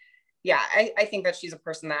 So yeah, I think that she's a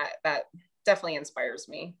person that definitely inspires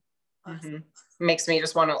me. Awesome. Mm-hmm. Makes me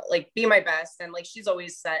just want to like be my best. And like, she's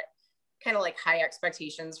always set kind of like high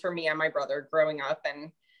expectations for me and my brother growing up.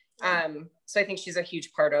 And so I think she's a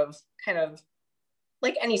huge part of kind of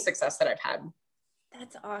like any success that I've had.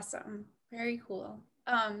 That's awesome. Very cool.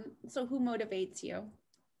 So who motivates you?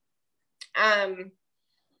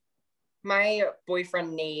 My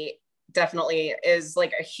boyfriend, Nate, definitely is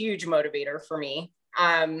like a huge motivator for me.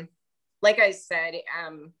 Like I said,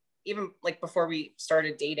 even like before we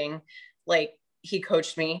started dating, like he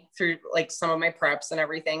coached me through like some of my preps and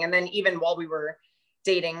everything. And then even while we were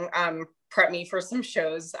dating, prepped me for some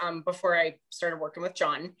shows before I started working with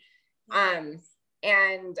John.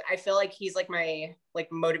 And I feel like he's like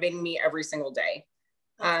motivating me every single day.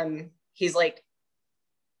 He's like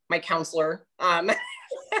my counselor and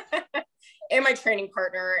my training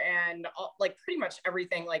partner, and like pretty much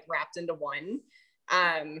everything like wrapped into one.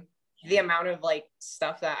 The amount of like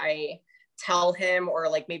stuff that I tell him or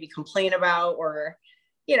like maybe complain about, or,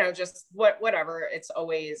 you know, just whatever, it's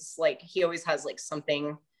always like, he always has like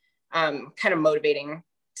something kind of motivating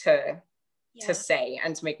to say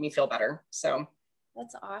and to make me feel better. So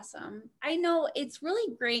that's awesome. I know it's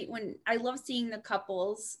really great when I love seeing the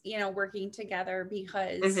couples, you know, working together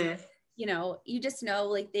because, you know, you just know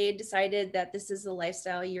like they decided that this is the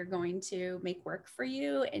lifestyle you're going to make work for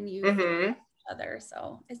you, and you other.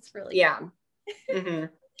 So it's really cool.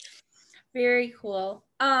 Very cool.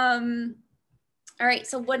 All right.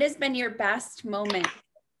 So what has been your best moment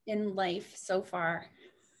in life so far?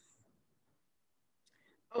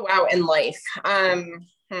 Oh, wow. In life.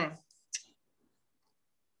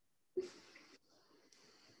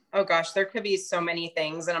 Oh gosh, there could be so many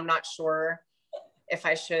things, and I'm not sure if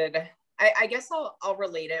I should, I guess I'll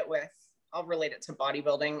relate it to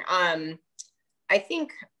bodybuilding. I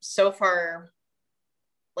think so far,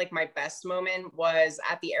 like my best moment was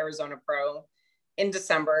at the Arizona Pro in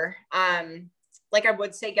December. Like I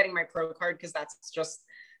would say getting my pro card, because that's just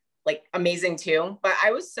like amazing too. But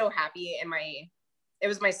I was so happy it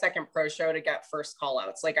was my second pro show to get first call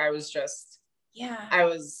outs. Like I was just, I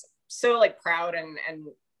was so like proud and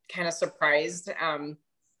kind of surprised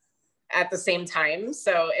at the same time.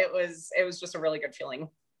 So it was just a really good feeling.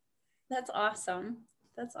 That's awesome.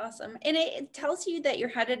 That's awesome. And it tells you that you're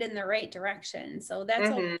headed in the right direction. So that's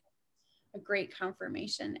a great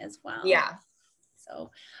confirmation as well. Yeah.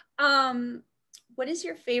 So, what is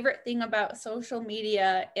your favorite thing about social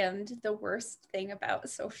media and the worst thing about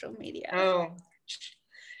social media?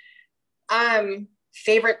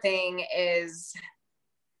 Favorite thing is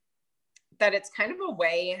that it's kind of a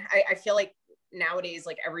way, I feel like nowadays,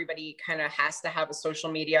 like everybody kind of has to have a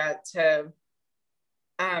social media to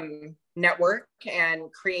network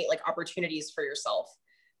and create like opportunities for yourself.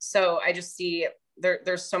 So I just see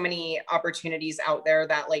there's so many opportunities out there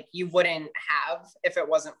that like you wouldn't have if it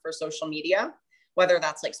wasn't for social media, whether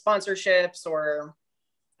that's like sponsorships or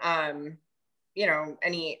you know,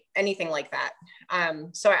 anything like that.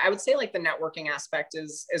 So I would say like the networking aspect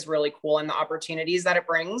is really cool, and the opportunities that it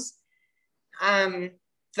brings.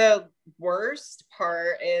 The worst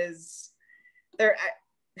part is there,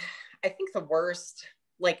 I think the worst,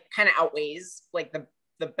 like, kind of outweighs like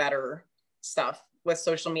the better stuff with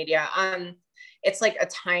social media. It's like a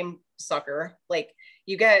time sucker. Like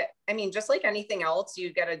you get, I mean, just like anything else,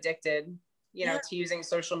 you get addicted, you know, to using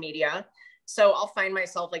social media. So I'll find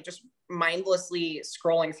myself like just mindlessly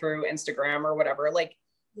scrolling through Instagram or whatever. Like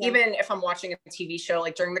even if I'm watching a TV show,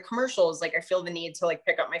 like during the commercials, like I feel the need to like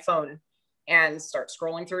pick up my phone and start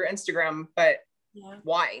scrolling through Instagram. But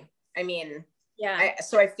why? I mean,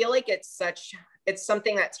 so I feel like it's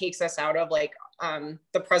something that takes us out of like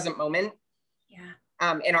the present moment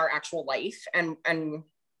in our actual life. And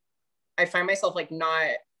I find myself like not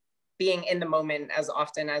being in the moment as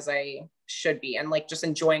often as I should be, and like just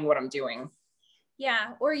enjoying what I'm doing.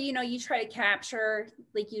 Yeah. Or, you know, you try to capture,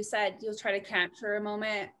 like you said, you'll try to capture a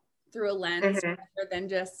moment through a lens rather than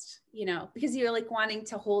just, you know, because you're like wanting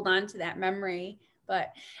to hold on to that memory.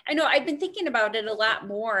 But I know I've been thinking about it a lot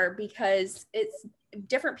more because it's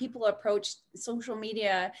different people approach social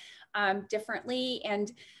media differently.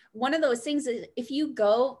 And one of those things is if you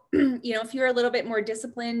go, you know, if you're a little bit more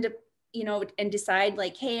disciplined, you know, and decide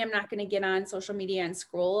like, hey, I'm not going to get on social media and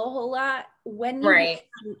scroll a whole lot. When you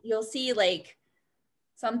you'll see like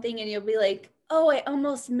something and you'll be like, oh, I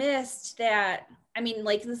almost missed that. I mean,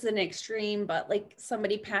 like this is an extreme, but like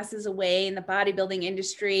somebody passes away in the bodybuilding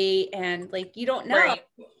industry and like, you don't know.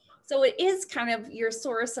 So it is kind of your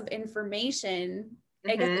source of information.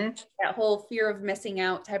 I guess that whole fear of missing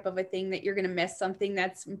out type of a thing, that you're going to miss something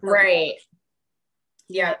that's important.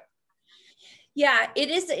 Yeah, it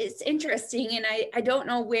is. It's interesting. And I don't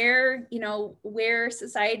know where, you know, where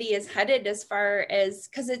society is headed as far as,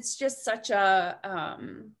 cause it's just such a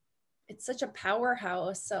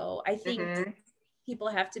powerhouse. So I think people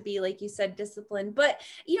have to be, like you said, disciplined, but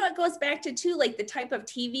you know, it goes back to too, like the type of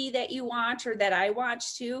TV that you watch or that I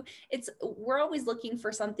watch too. We're always looking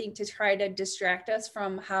for something to try to distract us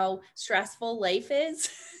from how stressful life is.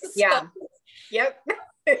 It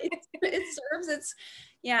serves its,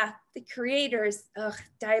 the creators,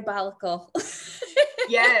 diabolical.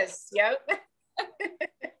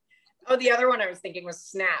 Oh, the other one I was thinking was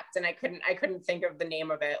Snapped, and I couldn't think of the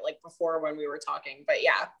name of it like before when we were talking, but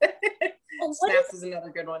Snapped is another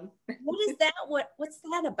good one. What is that? What's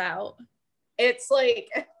that about? It's like,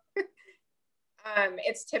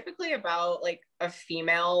 it's typically about like a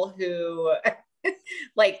female who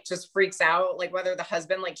like just freaks out, like whether the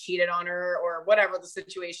husband like cheated on her or whatever the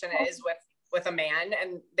situation is with a man,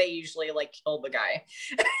 and they usually like kill the guy.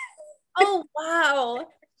 Oh, wow.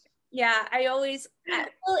 Yeah, well,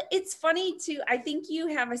 it's funny too. I think you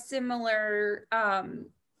have a similar,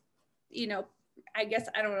 you know, I guess,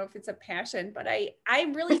 I don't know if it's a passion, but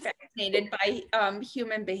I'm really fascinated by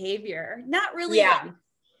human behavior. Not really.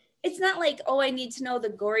 It's not like, oh, I need to know the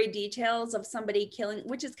gory details of somebody killing,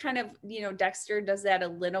 which is kind of, you know, Dexter does that a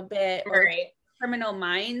little bit. Or Criminal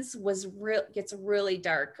Minds gets really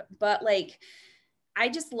dark. But like, I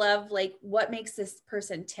just love like what makes this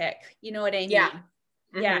person tick. You know what I mean?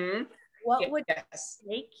 What would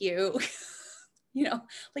make you, you know,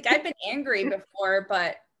 like I've been angry before,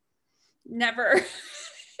 but never.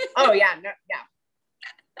 It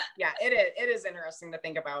is interesting to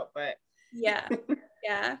think about, but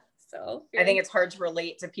so I think it's hard to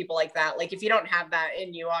relate to people like that. Like if you don't have that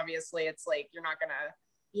in you, obviously it's like you're not gonna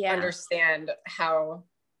understand how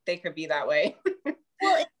they could be that way.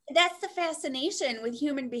 Well, that's the fascination with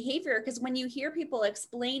human behavior, because when you hear people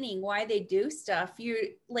explaining why they do stuff, you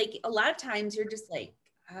like, a lot of times you're just like,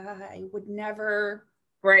 I would never.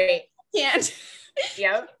 Can't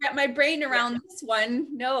get my brain around this one.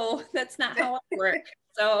 No, that's not how I work.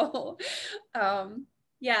 So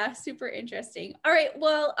super interesting. All right,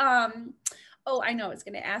 well, I know I was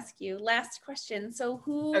going to ask you last question. So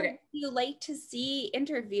who do you like to see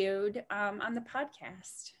interviewed on the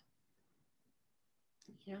podcast?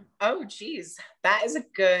 Oh geez, that is a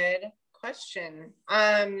good question.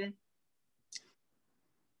 I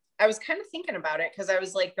was kind of thinking about it because I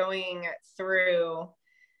was like going through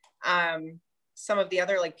some of the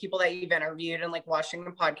other like people that you've interviewed and like watching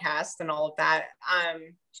the podcast and all of that.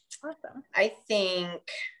 Awesome. I think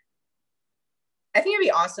it'd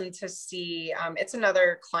be awesome to see, it's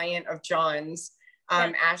another client of John's,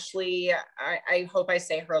 Ashley, I hope I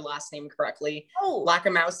say her last name correctly.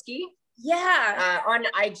 Lakamowski. On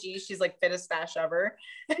IG, she's like fittest stash ever.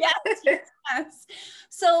 Yes.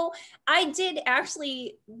 So I did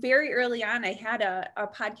actually very early on, I had a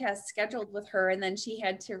podcast scheduled with her, and then she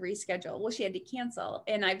had to reschedule. Well, she had to cancel.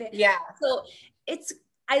 And so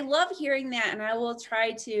I love hearing that, and I will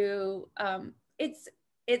try to,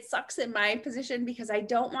 it sucks in my position because I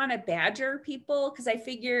don't want to badger people, because I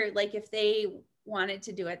figure like if they wanted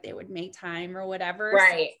to do it, they would make time or whatever.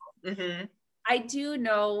 Right. So Mm-hmm. I do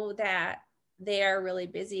know that they are really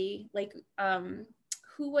busy. Like,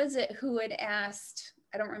 who was it who had asked,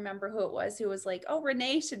 I don't remember who it was, who was like, oh,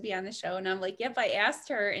 Renee should be on the show. And I'm like, yep, I asked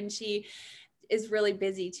her, and she is really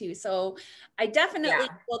busy too. So I definitely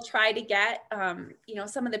will try to get, you know,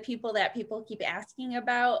 some of the people that people keep asking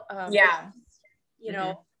about, you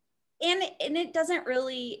know, and it doesn't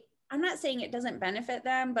really, I'm not saying it doesn't benefit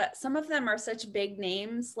them, but some of them are such big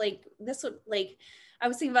names. Like this would, like, I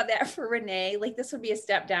was thinking about that for Renee, like this would be a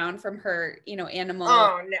step down from her, you know, animal.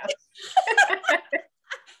 Oh no.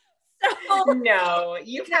 So, no,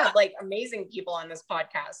 you've had like amazing people on this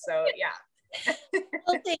podcast. So yeah.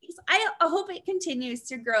 Well, thanks. I hope it continues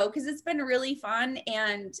to grow, because it's been really fun.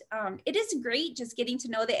 And it is great just getting to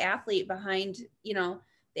know the athlete behind, you know,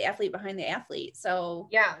 the athlete behind the athlete. So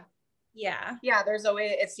yeah. There's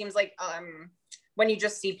always, it seems like when you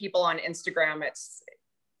just see people on Instagram, it's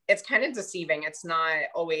kind of deceiving. It's not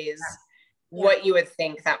always what you would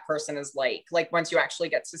think that person is like once you actually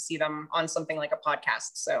get to see them on something like a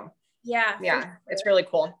podcast. So it's really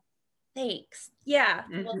cool. Thanks. Yeah.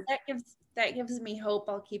 Mm-hmm. Well, that gives me hope.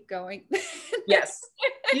 I'll keep going. Yes,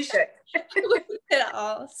 you should. At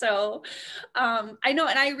all. So I know,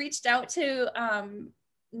 and I reached out to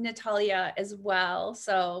Natalia as well.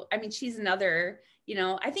 So I mean, she's another, you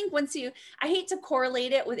know, I think I hate to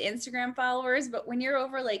correlate it with Instagram followers, but when you're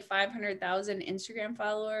over like 500,000 Instagram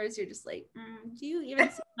followers, you're just like, do you even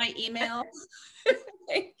see my email?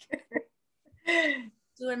 Like,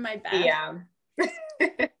 doing my best. Yeah.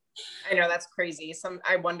 I know, that's crazy.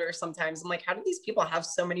 I wonder sometimes, I'm like, how do these people have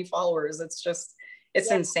so many followers?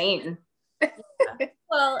 It's insane.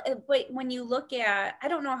 Well, but when you look at, I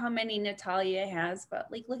don't know how many Natalia has, but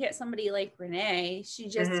like, look at somebody like Renee. She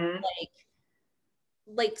just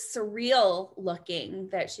like surreal looking,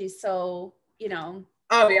 that she's so, you know.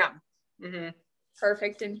 Oh yeah.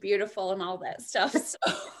 Perfect and beautiful and all that stuff. So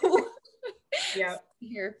yeah.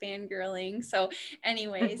 Here fangirling. So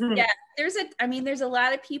anyways, there's a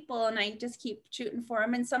lot of people, and I just keep shooting for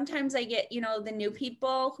them. And sometimes I get, you know, the new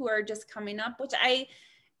people who are just coming up, which I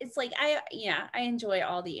enjoy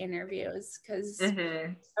all the interviews, because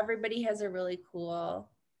everybody has a really cool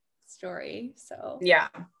story. So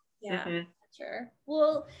sure.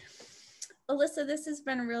 Well, Alyssa, this has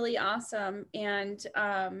been really awesome. And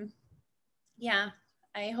I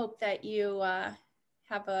hope that you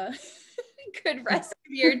have a good rest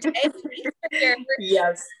of your day.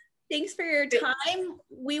 Yes. Thanks for your time.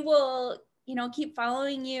 We will, you know, keep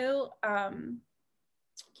following you on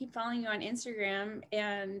Instagram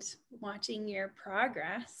and watching your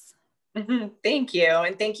progress. Thank you.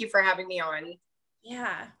 And thank you for having me on.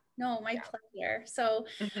 Yeah, no, my pleasure. So,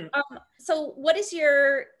 so what is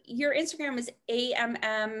your Instagram is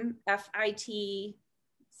AMMFIT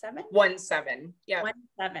 17? Yeah.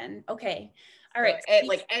 17. Okay. All right. So,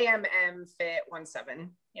 like AMM Fit 17.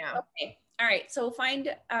 Yeah. Okay. All right. So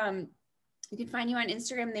you can find you on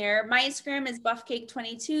Instagram there. My Instagram is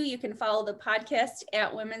buffcake22. You can follow the podcast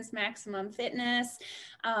at Women's Maximum Fitness.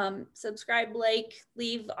 Subscribe, like,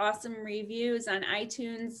 leave awesome reviews on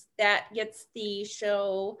iTunes. That gets the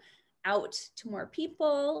show out to more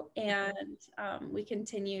people, and we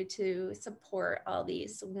continue to support all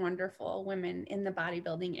these wonderful women in the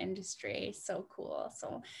bodybuilding industry. So cool.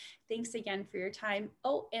 So thanks again for your time.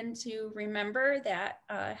 Oh, and to remember that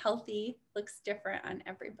healthy looks different on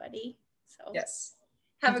everybody. So yes,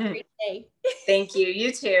 have a great day. Thank you.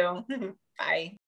 You too. Bye.